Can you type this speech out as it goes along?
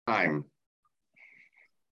Time.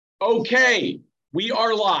 Okay, we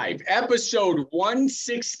are live. Episode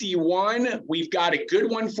 161. We've got a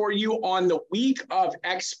good one for you on the week of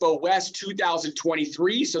Expo West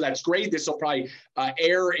 2023. So that's great. This will probably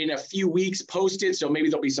air in a few weeks, posted. So maybe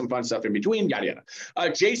there'll be some fun stuff in between, yada,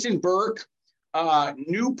 yada. Jason Burke,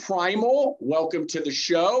 New Primal, welcome to the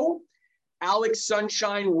show. Alex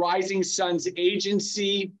Sunshine, Rising Suns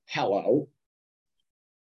Agency, hello.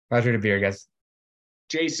 Pleasure to be here, guys.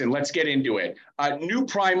 Jason, let's get into it. New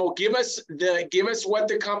Primal, give us what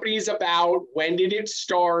the company is about. When did it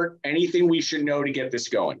start? Anything we should know to get this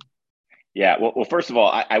going? Yeah, well, first of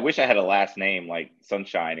all, I wish I had a last name like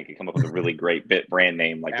Sunshine. It could come up with a really great brand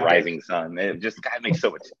name like Epic. Rising Sun. It just kind of makes so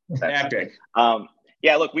much sense. Epic.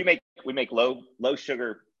 Yeah, look, we make low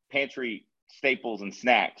sugar pantry staples and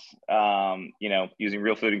snacks. Using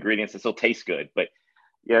real food ingredients that still taste good, but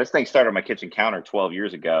yeah, this thing started on my kitchen counter 12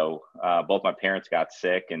 years ago. Both my parents got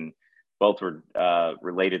sick and both were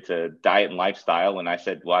related to diet and lifestyle. And I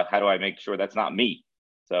said, well, how do I make sure that's not me?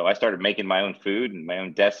 So I started making my own food and my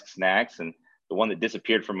own desk snacks. And the one that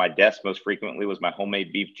disappeared from my desk most frequently was my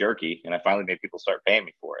homemade beef jerky. And I finally made people start paying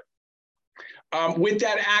me for it. With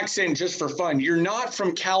that accent, just for fun, you're not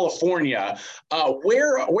from California.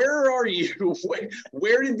 Where are you?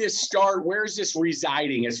 Where did this start? Where is this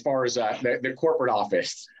residing as far as the corporate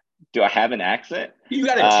office? Do I have an accent? You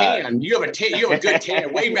got a tan. You have a good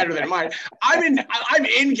tan, way better than mine. I'm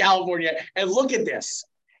in California, and look at this.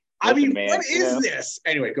 Listen, man, what is this?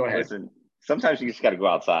 Anyway, go ahead. Listen, sometimes you just got to go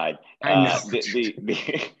outside. I know.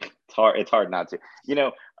 It's hard not to.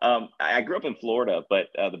 I grew up in Florida, but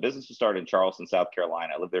the business was started in Charleston, South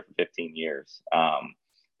Carolina. I lived there for 15 years.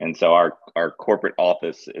 And so our corporate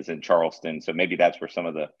office is in Charleston. So maybe that's where some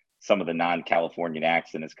of the non-Californian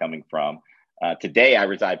accent is coming from. Today, I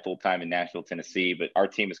reside full-time in Nashville, Tennessee, but our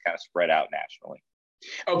team is kind of spread out nationally.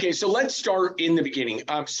 Okay, so let's start in the beginning.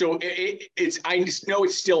 So it's I just know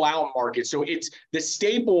it's still out market. So it's the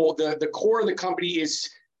staple, the core of the company is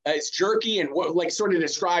jerky, and what, like, sort of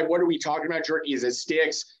describe what are we talking about? Jerky, is it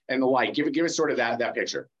sticks and the like? Give us sort of that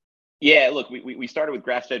picture. Yeah, look, we started with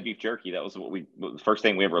grass-fed beef jerky. That was the first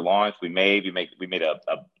thing we ever launched. We made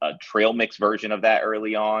a trail mix version of that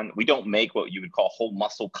early on. We don't make what you would call whole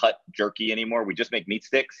muscle cut jerky anymore. We just make meat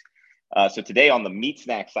sticks. So today on the meat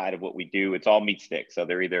snack side of what we do, it's all meat sticks. So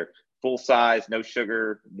they're either full size, no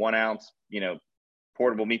sugar, 1 ounce,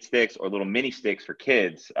 portable meat sticks, or little mini sticks for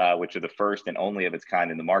kids, which are the first and only of its kind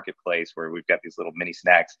in the marketplace, where we've got these little mini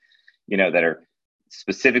snacks, that are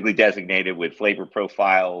specifically designated with flavor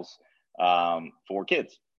profiles for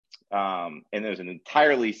kids. And there's an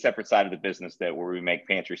entirely separate side of the business where we make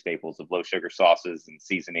pantry staples of low sugar sauces and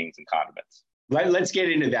seasonings and condiments. Let's get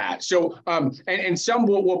into that. So, and some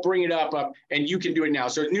will bring it up, and you can do it now.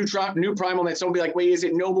 So, New Primal, and someone will be like, wait, is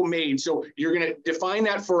it Noble Made? So, you're going to define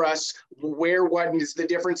that for us, what is the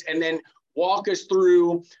difference, and then walk us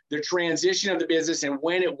through the transition of the business and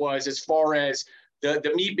when it was, as far as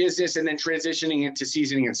the meat business, and then transitioning into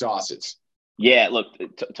seasoning and sauces. Yeah, look,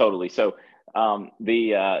 totally. So,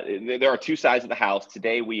 there are two sides of the house.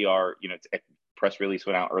 Today, we are, a press release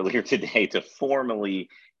went out earlier today to formally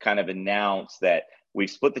kind of announce that we've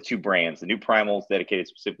split the two brands. The New Primal is dedicated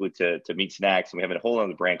specifically to meat snacks, and we have a whole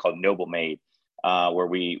other brand called Noble Made, where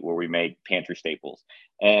we make pantry staples.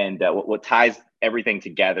 And what ties everything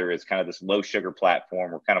together is kind of this low sugar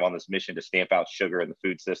platform. We're kind of on this mission to stamp out sugar in the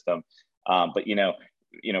food system, but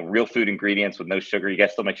real food ingredients with no sugar. You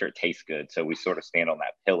guys still make sure it tastes good. So we sort of stand on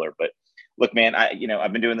that pillar. But look, man,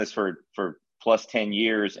 I've been doing this for plus 10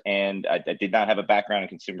 years, and I did not have a background in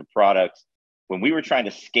consumer products. When we were trying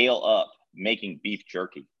to scale up making beef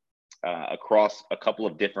jerky across a couple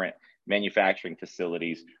of different manufacturing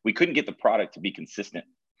facilities, we couldn't get the product to be consistent.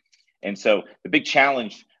 And so the big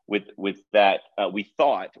challenge with that, we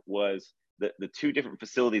thought, was the two different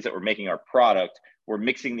facilities that were making our product were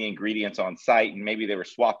mixing the ingredients on site, and maybe they were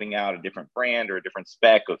swapping out a different brand or a different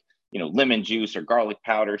spec of lemon juice or garlic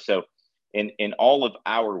powder. So in all of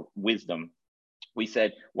our wisdom, we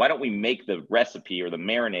said, why don't we make the recipe or the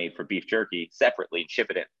marinade for beef jerky separately and ship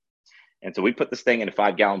it in? And so we put this thing into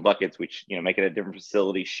 5-gallon buckets, which, make it at a different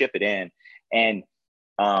facility, ship it in. And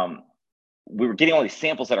we were getting all these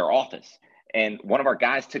samples at our office. And one of our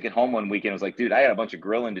guys took it home one weekend and was like, dude, I got a bunch of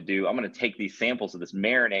grilling to do. I'm going to take these samples of this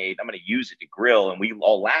marinade. I'm going to use it to grill. And we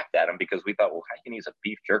all laughed at him because we thought, well, how can you use a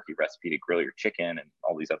beef jerky recipe to grill your chicken and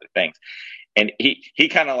all these other things? And he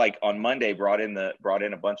kind of, like, on Monday brought in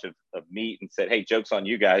a bunch of meat and said, hey, joke's on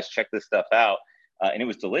you guys. Check this stuff out. And it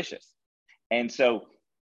was delicious. And so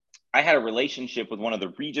I had a relationship with one of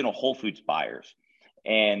the regional Whole Foods buyers.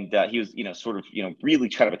 And he was, sort of, really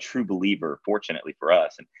kind of a true believer, fortunately for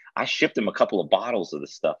us. And I shipped him a couple of bottles of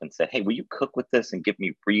this stuff and said, hey, will you cook with this and give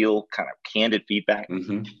me real kind of candid feedback?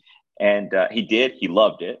 Mm-hmm. And he did. He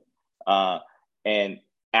loved it. And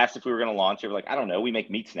asked if we were going to launch it. We're like, I don't know. We make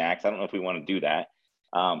meat snacks. I don't know if we want to do that.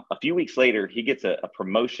 A few weeks later, he gets a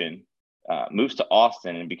promotion, moves to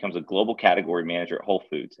Austin and becomes a global category manager at Whole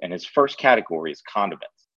Foods. And his first category is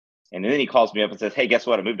condiments. And then he calls me up and says, hey, guess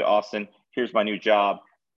what? I moved to Austin. Here's my new job.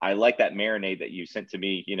 I like that marinade that you sent to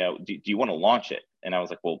me. Do you want to launch it? And I was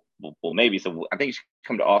like, well, maybe. So I think you should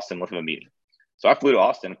come to Austin. Let's have a meeting. So I flew to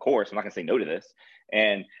Austin, of course. I'm not going to say no to this.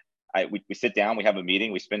 And we sit down, we have a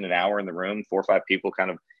meeting, we spend an hour in the room, 4 or 5 people kind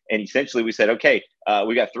of, and essentially we said, okay,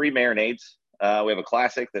 we got 3 marinades. We have a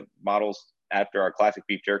classic that models after our classic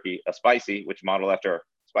beef jerky, a spicy, which modeled after our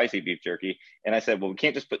spicy beef jerky. And I said, well, we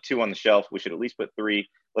can't just put 2 on the shelf. We should at least put 3.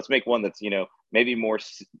 Let's make one that's, maybe more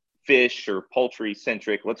fish or poultry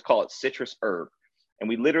centric. Let's call it citrus herb. And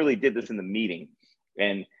we literally did this in the meeting.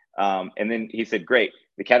 And then he said, great,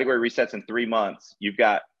 the category resets in 3 months. You've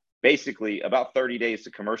got basically about 30 days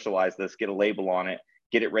to commercialize this, get a label on it,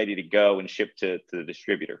 get it ready to go and ship to the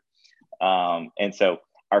distributor. And so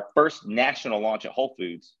our first national launch at Whole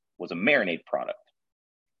Foods was a marinade product.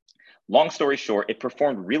 Long story short, it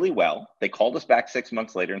performed really well. They called us back 6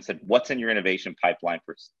 months later and said, what's in your innovation pipeline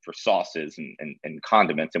for sauces and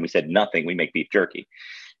condiments? And we said, nothing, we make beef jerky.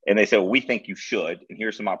 And they said, well, we think you should, and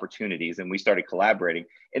here's some opportunities. And we started collaborating.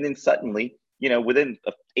 And then suddenly, within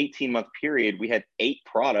an 18-month period, we had 8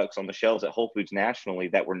 products on the shelves at Whole Foods nationally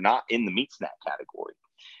that were not in the meat snack category.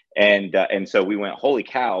 And so we went, holy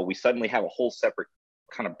cow, we suddenly have a whole separate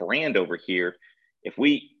kind of brand over here. If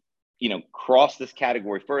we, cross this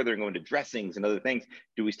category further and go into dressings and other things,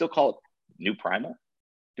 do we still call it New Primal?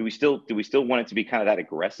 Do we still want it to be kind of that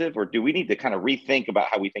aggressive, or do we need to kind of rethink about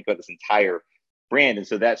how we think about this entire brand? And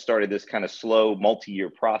so that started this kind of slow multi-year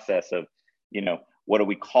process of, what do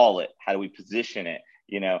we call it? How do we position it?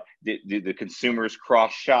 Do the consumers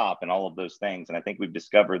cross shop and all of those things? And I think we've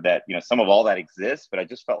discovered that, some of all that exists, but I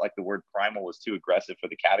just felt like the word primal was too aggressive for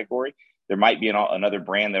the category. There might be another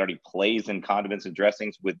brand that already plays in condiments and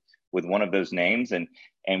dressings with one of those names.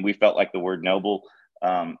 And we felt like the word noble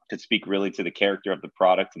could speak really to the character of the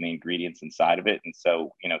product and the ingredients inside of it. And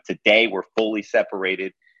so, today we're fully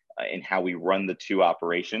separated in how we run the 2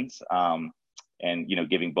 operations. And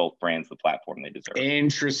giving both brands the platform they deserve.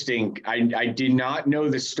 Interesting. I did not know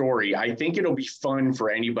the story. I think it'll be fun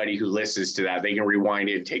for anybody who listens to that. They can rewind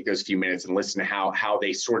it and take those few minutes and listen to how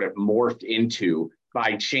they sort of morphed into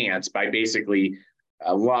by chance, by basically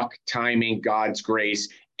luck, timing, God's grace,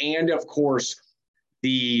 and of course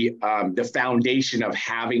the foundation of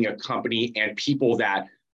having a company and people that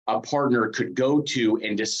a partner could go to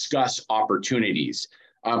and discuss opportunities.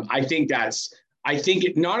 I think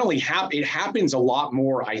it not only it happens a lot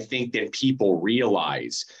more, I think, than people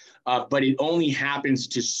realize, but it only happens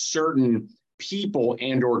to certain people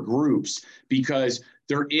and or groups because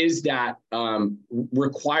there is that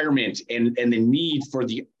requirement and the need for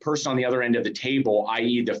the person on the other end of the table,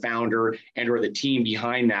 i.e. the founder and or the team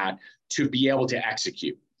behind that, to be able to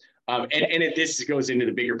execute. This goes into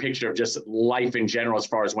the bigger picture of just life in general, as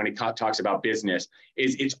far as when it talks about business,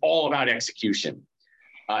 it's all about execution.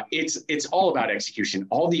 It's all about execution.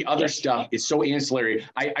 All the other stuff is so ancillary.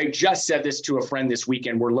 I just said this to a friend this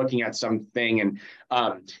weekend. We're looking at something,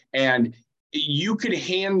 and you could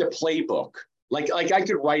hand the playbook. Like I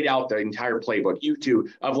could write out the entire playbook, you two,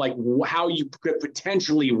 of like how you could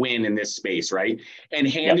potentially win in this space, right? And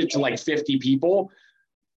hand it to like 50 people.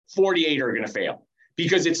 48 are going to fail.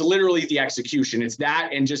 Because it's literally the execution. It's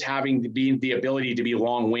that and just having the ability to be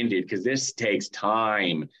long-winded, because this takes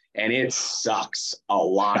time and it sucks a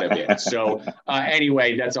lot of it. So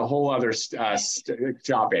anyway, that's a whole other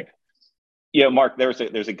topic. Yeah, Mark, there's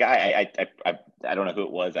a guy, I don't know who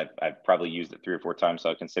it was. I've probably used it 3 or 4 times, so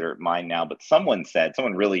I consider it mine now. But someone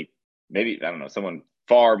really, maybe, I don't know, someone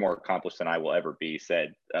far more accomplished than I will ever be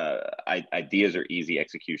said, ideas are easy,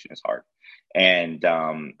 execution is hard. And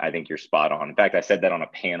I think you're spot on. In fact, I said that on a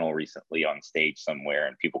panel recently on stage somewhere,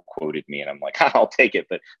 and people quoted me, and I'm like, I'll take it.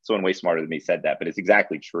 But someone way smarter than me said that. But it's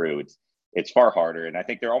exactly true. It's far harder. And I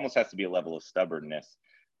think there almost has to be a level of stubbornness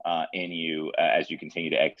in you as you continue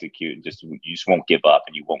to execute. You just won't give up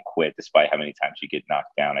and you won't quit despite how many times you get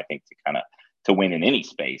knocked down. I think to win in any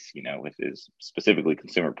space, if it's specifically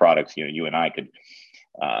consumer products, you and I could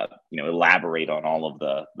elaborate on all of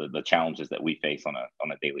the challenges that we face on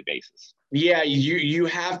a daily basis. Yeah, you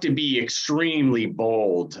have to be extremely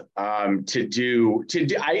bold to do.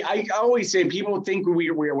 I always say people think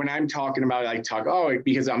we're when I'm talking about it, I talk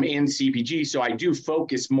because I'm in CPG, so I do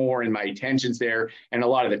focus more and my attention's there, and a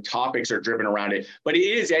lot of the topics are driven around it. But it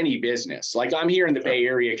is any business. Like I'm here in the Bay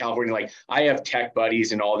Area, California. Like I have tech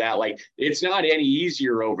buddies and all that. Like it's not any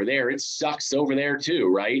easier over there. It sucks over there too,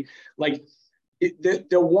 right? Like.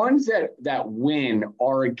 The ones that win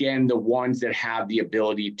are, again, the ones that have the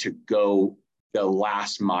ability to go the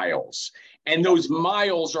last miles. And those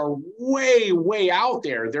miles are way, way out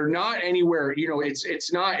there. They're not anywhere,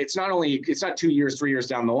 it's not 2 years, 3 years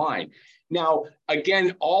down the line. Now,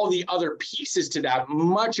 again, all the other pieces to that,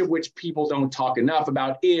 much of which people don't talk enough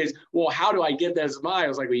about is, well, how do I get those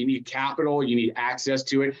miles? Like, well, you need capital, you need access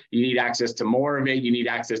to it, you need access to more of it, you need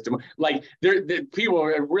access to more. Like, people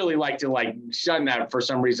really like to shun that for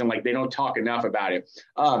some reason. Like, they don't talk enough about it.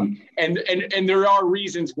 And there are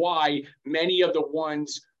reasons why many of the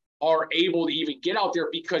ones are able to even get out there,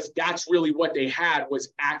 because that's really what they had,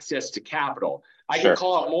 was access to capital. I can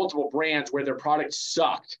call out multiple brands where their products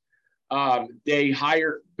sucked. They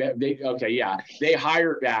hired bad.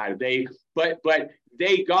 But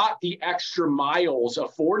they got the extra miles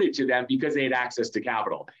afforded to them because they had access to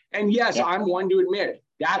capital. And yes, I'm one to admit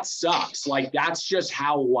that sucks. Like, that's just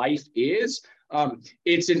how life is.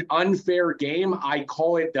 It's an unfair game. I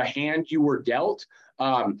call it the hand you were dealt.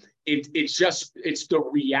 It's the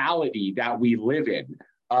reality that we live in.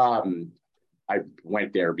 I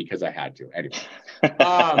went there because I had to. Anyway.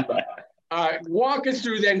 Walk us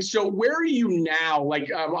through then. So where are you now? Like,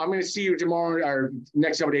 I'm going to see you tomorrow or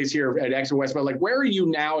next couple of days here at Expo West, but like, where are you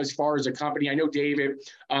now as far as a company? I know David,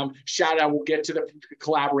 shout out, we'll get to the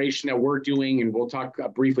collaboration that we're doing and we'll talk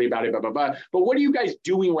briefly about it, But what are you guys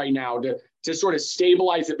doing right now to sort of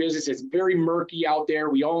stabilize the business? It's very murky out there.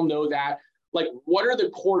 We all know that. Like, what are the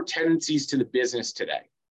core tendencies to the business today?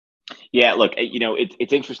 Yeah, look,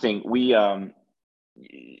 it's interesting. We,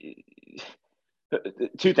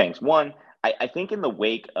 two things. One, I think in the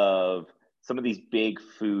wake of some of these big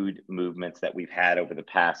food movements that we've had over the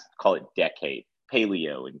past, call it decade,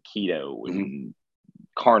 paleo and keto and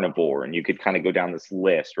carnivore, and you could kind of go down this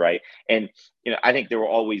list, right? And, I think there will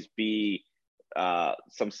always be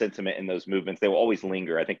some sentiment in those movements. They will always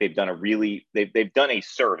linger. I think they've done they've done a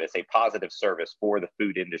service, a positive service for the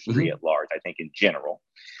food industry at large, I think, in general.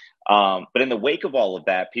 But in the wake of all of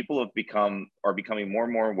that, people are becoming more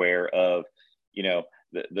and more aware of,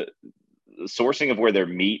 the sourcing of where their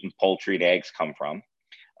meat and poultry and eggs come from.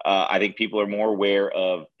 I think people are more aware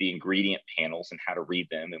of the ingredient panels and how to read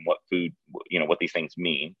them and what food, what these things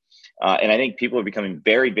mean. And I think people are becoming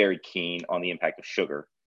very, very keen on the impact of sugar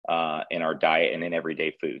in our diet and in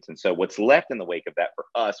everyday foods. And so what's left in the wake of that for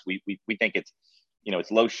us, we think it's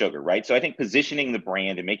low sugar, right? So I think positioning the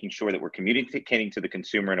brand and making sure that we're communicating to the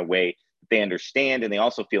consumer in a way that they understand and they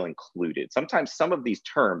also feel included. Sometimes some of these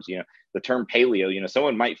terms, the term paleo,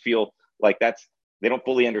 someone might feel like they don't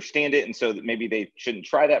fully understand it. And so that maybe they shouldn't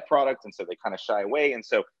try that product. And so they kind of shy away. And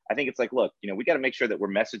so I think it's like, look, we got to make sure that we're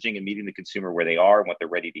messaging and meeting the consumer where they are and what they're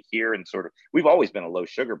ready to hear. And sort of, we've always been a low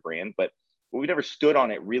sugar brand, but we never stood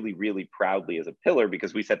on it really, really proudly as a pillar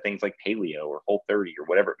because we said things like paleo or Whole30 or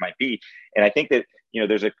whatever it might be. And I think that,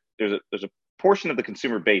 there's a portion of the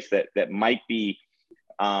consumer base that might be,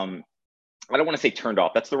 I don't want to say turned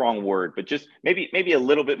off. That's the wrong word, but just maybe a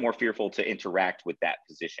little bit more fearful to interact with that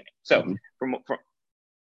positioning. So from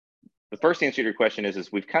the first answer to your question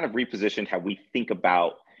is we've kind of repositioned how we think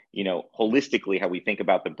about, holistically, how we think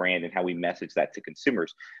about the brand and how we message that to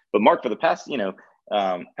consumers. But Mark, for the past,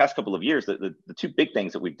 past couple of years, the two big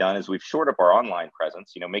things that we've done is we've shored up our online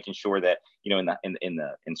presence, making sure that,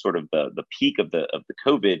 in sort of the peak of the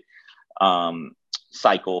COVID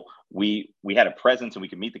cycle, we had a presence and we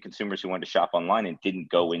could meet the consumers who wanted to shop online and didn't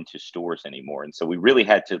go into stores anymore. And so we really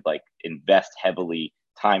had to invest heavily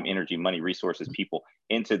time, energy, money, resources, people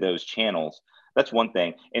into those channels. That's one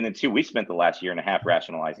thing. And then two, we spent the last year and a half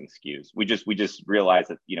rationalizing SKUs. We just realized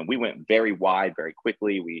that, we went very wide very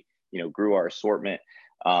quickly. We, grew our assortment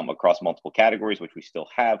across multiple categories, which we still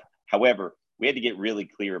have. However, we had to get really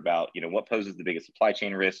clear about, what poses the biggest supply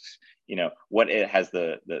chain risks, what it has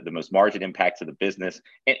the most margin impact to the business,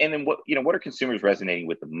 and then what are consumers resonating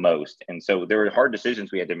with the most. And so there were hard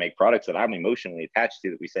decisions we had to make, products that I'm emotionally attached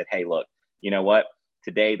to, that we said, hey, look, you know what?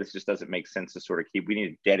 Today, this just doesn't make sense to sort of keep. We need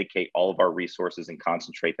to dedicate all of our resources and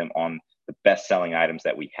concentrate them on the best-selling items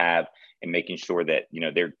that we have and making sure that,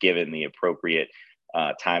 they're given the appropriate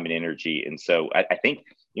time and energy. And so I think,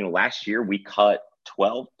 last year we cut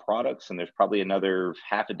 12 products, and there's probably another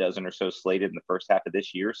half a dozen or so slated in the first half of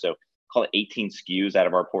this year. So call it 18 SKUs out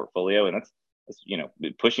of our portfolio, and that's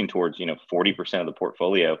pushing towards 40% of the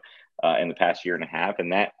portfolio in the past year and a half,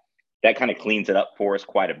 and that kind of cleans it up for us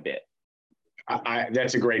quite a bit.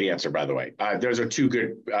 That's a great answer, by the way. Those are two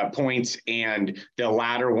good points, and the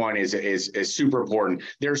latter one is super important.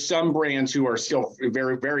 There's some brands who are still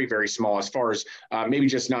very, very, very small as far as maybe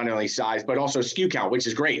just not only size, but also SKU count, which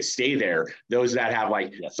is great. Stay there. Those that have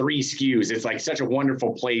like 3 SKUs, it's like such a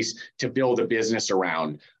wonderful place to build a business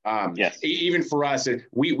around. Even for us,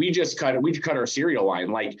 we cut our cereal line.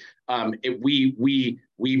 Like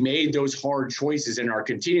we made those hard choices and are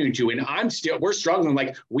continuing to, and we're struggling.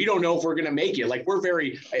 Like, we don't know if we're going to make it. Like,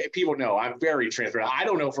 people know I'm very transparent. I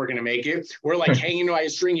don't know if we're going to make it. We're like hanging by a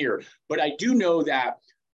string here, but I do know that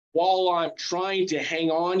while I'm trying to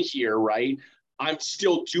hang on here, right, I'm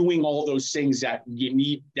still doing all those things that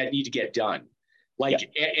need to get done.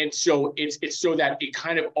 Like, and so it's so that it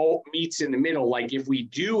kind of all meets in the middle. Like, if we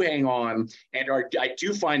do hang on and I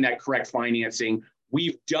do find that correct financing,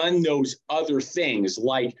 we've done those other things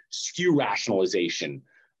like SKU rationalization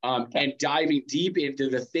and diving deep into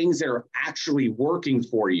the things that are actually working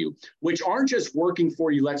for you, which aren't just working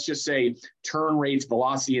for you, let's just say turn rates,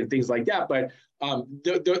 velocity, and things like that, but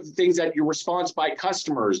the things that your response by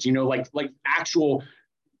customers, like actual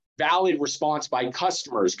valid response by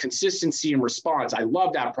customers, consistency and response. I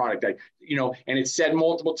love that product, and it's said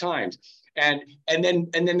multiple times. And then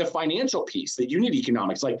the financial piece, the unit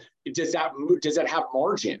economics, like, does that have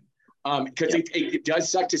margin? Because it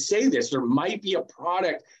does suck to say this. There might be a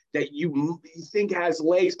product that you think has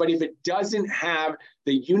legs, but if it doesn't have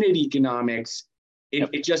the unit economics,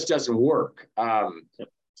 it just doesn't work.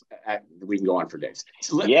 We can go on for days.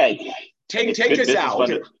 So take us out.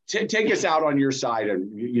 Take us out on your side,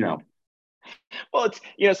 and Well,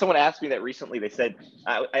 it's, someone asked me that recently. They said,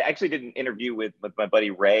 I actually did an interview with my buddy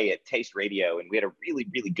Ray at Taste Radio, and we had a really,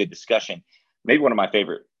 really good discussion, maybe one of my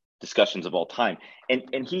favorite discussions of all time.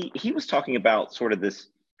 And he was talking about sort of this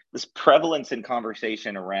prevalence in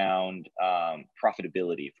conversation around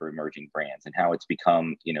profitability for emerging brands and how it's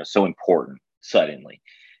become, so important suddenly.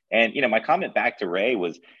 And, my comment back to Ray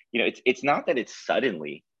was, it's not that it's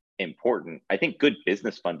suddenly important. I think good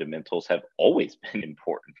business fundamentals have always been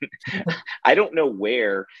important. I don't know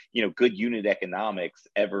where, good unit economics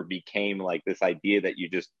ever became like this idea that you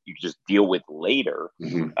just deal with later.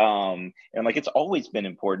 Mm-hmm. And like, it's always been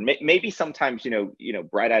important. Maybe sometimes,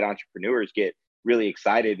 bright-eyed entrepreneurs get really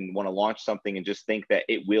excited and want to launch something and just think that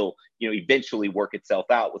it will, eventually work itself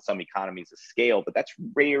out with some economies of scale, but that's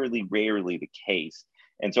rarely the case.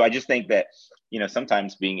 And so I just think that,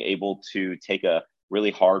 sometimes being able to take a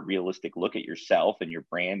really hard, realistic look at yourself and your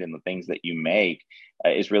brand and the things that you make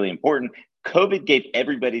is really important. COVID gave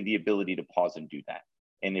everybody the ability to pause and do that.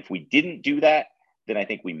 And if we didn't do that, then I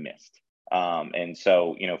think we missed. And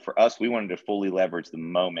so, for us, we wanted to fully leverage the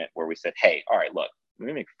moment where we said, hey, all right, look, we're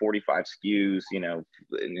gonna make 45 SKUs,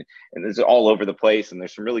 and this is all over the place, and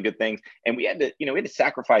there's some really good things. And we had to,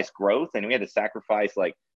 sacrifice growth, and we had to sacrifice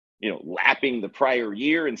lapping the prior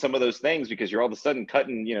year and some of those things, because you're all of a sudden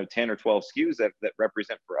cutting, 10 or 12 SKUs that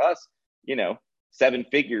represent for us, 7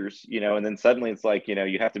 figures, and then suddenly it's like,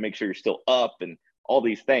 you have to make sure you're still up and all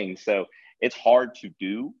these things. So it's hard to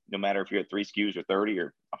do, no matter if you're at 3 SKUs or 30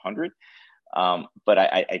 or 100. But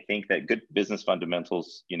I think that good business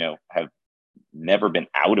fundamentals, have never been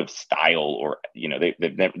out of style, or, they've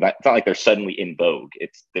never, it's not like they're suddenly in vogue.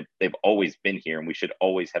 They've always been here, and we should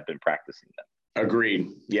always have been practicing them. Agreed.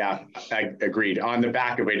 Yeah, I agreed. On the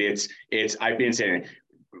back of it, I've been saying it.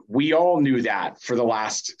 We all knew that for the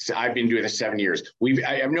last, I've been doing this 7 years.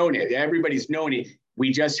 I've known it. Everybody's known it. We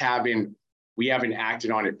just haven't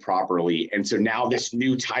acted on it properly. And so now this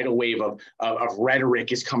new tidal wave of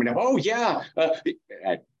rhetoric is coming up. Oh yeah.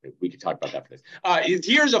 We could talk about that for this.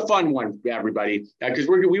 Here's a fun one, everybody, because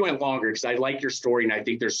we went longer because I like your story, and I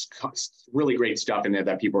think there's really great stuff in there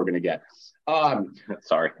that people are going to get.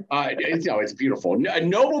 Sorry. It's beautiful.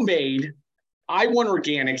 Noble Made, I1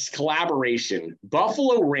 Organics collaboration,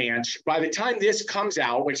 Buffalo Ranch. By the time this comes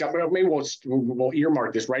out, which maybe we'll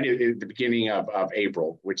earmark this right at the beginning of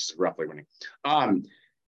April, which is roughly when.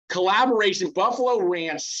 Collaboration, Buffalo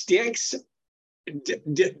Ranch sticks,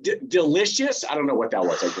 delicious. I don't know what that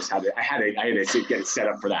was. I had to get it set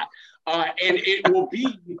up for that. And it will be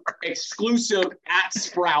exclusive at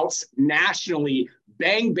Sprouts nationally.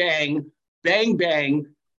 Bang, bang, bang, bang.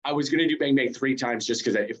 I was going to do bang, bang 3 times just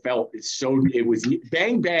because it was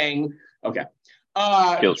bang, bang. Okay.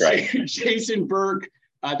 Feels right. Jason Burke,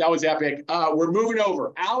 that was epic. We're moving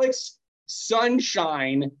over. Alex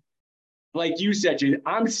Sunshine like you said, Jason,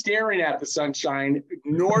 I'm staring at the sunshine.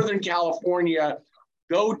 Northern California,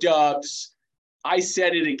 go Dubs. I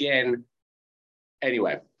said it again.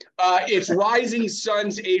 Anyway, it's Rising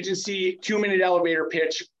Suns Agency 2-minute elevator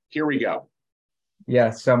pitch. Here we go.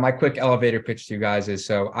 Yeah. So my quick elevator pitch to you guys is,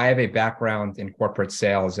 so I have a background in corporate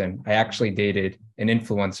sales, and I actually dated an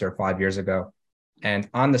influencer 5 years ago. And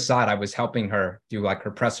on the side, I was helping her do like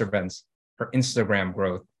her press events, her Instagram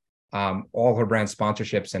growth, all her brand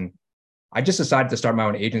sponsorships. And I just decided to start my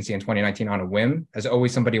own agency in 2019 on a whim. As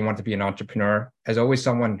always, somebody who wanted to be an entrepreneur, as always,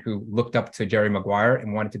 someone who looked up to Jerry Maguire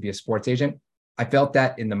and wanted to be a sports agent. I felt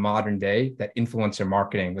that in the modern day, that influencer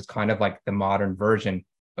marketing was kind of like the modern version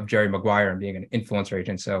of Jerry Maguire and being an influencer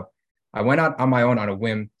agent. So I went out on my own on a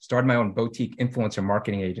whim, started my own boutique influencer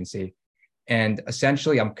marketing agency. And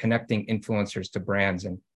essentially, I'm connecting influencers to brands.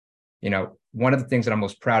 And, one of the things that I'm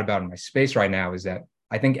most proud about in my space right now is that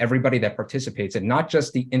I think everybody that participates, and not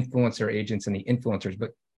just the influencer agents and the influencers,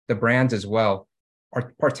 but the brands as well,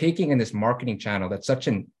 are partaking in this marketing channel that's such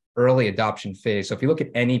an early adoption phase. So if you look at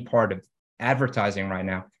any part of advertising right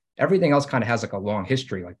now, everything else kind of has like a long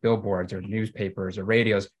history, like billboards or newspapers or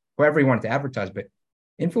radios, whoever you wanted to advertise. But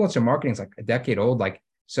influencer marketing is like a decade old. Like,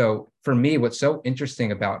 so for me, what's so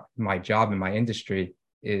interesting about my job in my industry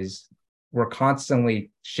is we're constantly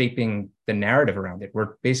shaping the narrative around it.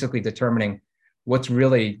 We're basically determining what's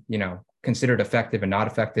really, considered effective and not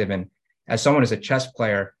effective. And as someone who's a chess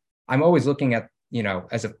player, I'm always looking at,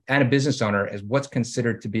 and a business owner, as what's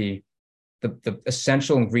considered to be the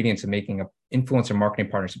essential ingredients of making an influencer marketing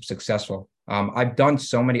partnership successful. I've done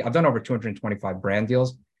over 225 brand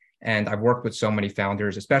deals, and I've worked with so many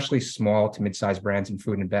founders, especially small to mid-sized brands in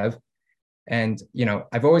food and bev. And,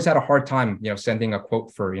 I've always had a hard time, sending a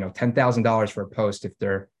quote for, $10,000 for a post if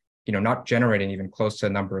they're, not generating even close to a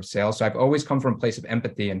number of sales. So I've always come from a place of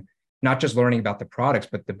empathy and not just learning about the products,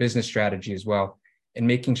 but the business strategy as well, and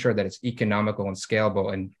making sure that it's economical and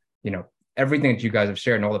scalable. And, everything that you guys have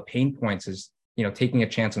shared and all the pain points is, taking a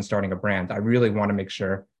chance on starting a brand. I really want to make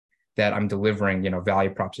sure that I'm delivering, value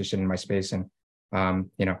proposition in my space. And,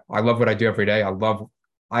 I love what I do every day.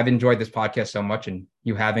 I've enjoyed this podcast so much, and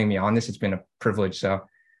you having me on this, it's been a privilege. So,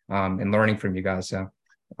 and learning from you guys. So,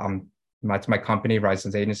 that's my company,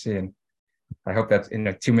 Rising Agency. And I hope that's in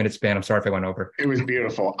a 2-minute span. I'm sorry if I went over. It was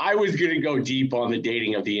beautiful. I was going to go deep on the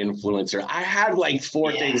dating of the influencer. I had like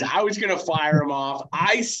 4 things. I was going to fire them off.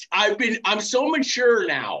 I'm so mature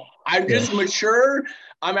now. I'm just mature.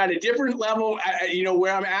 I'm at a different level,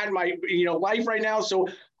 where I'm at in my, life right now. So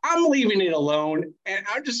I'm leaving it alone. And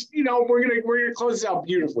I'm just, we're going to close this out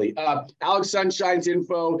beautifully. Alex Sunshine's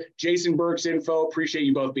info, Jason Burke's info. Appreciate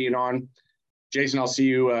you both being on. Jason, I'll see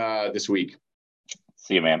you this week.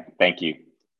 See you, man. Thank you.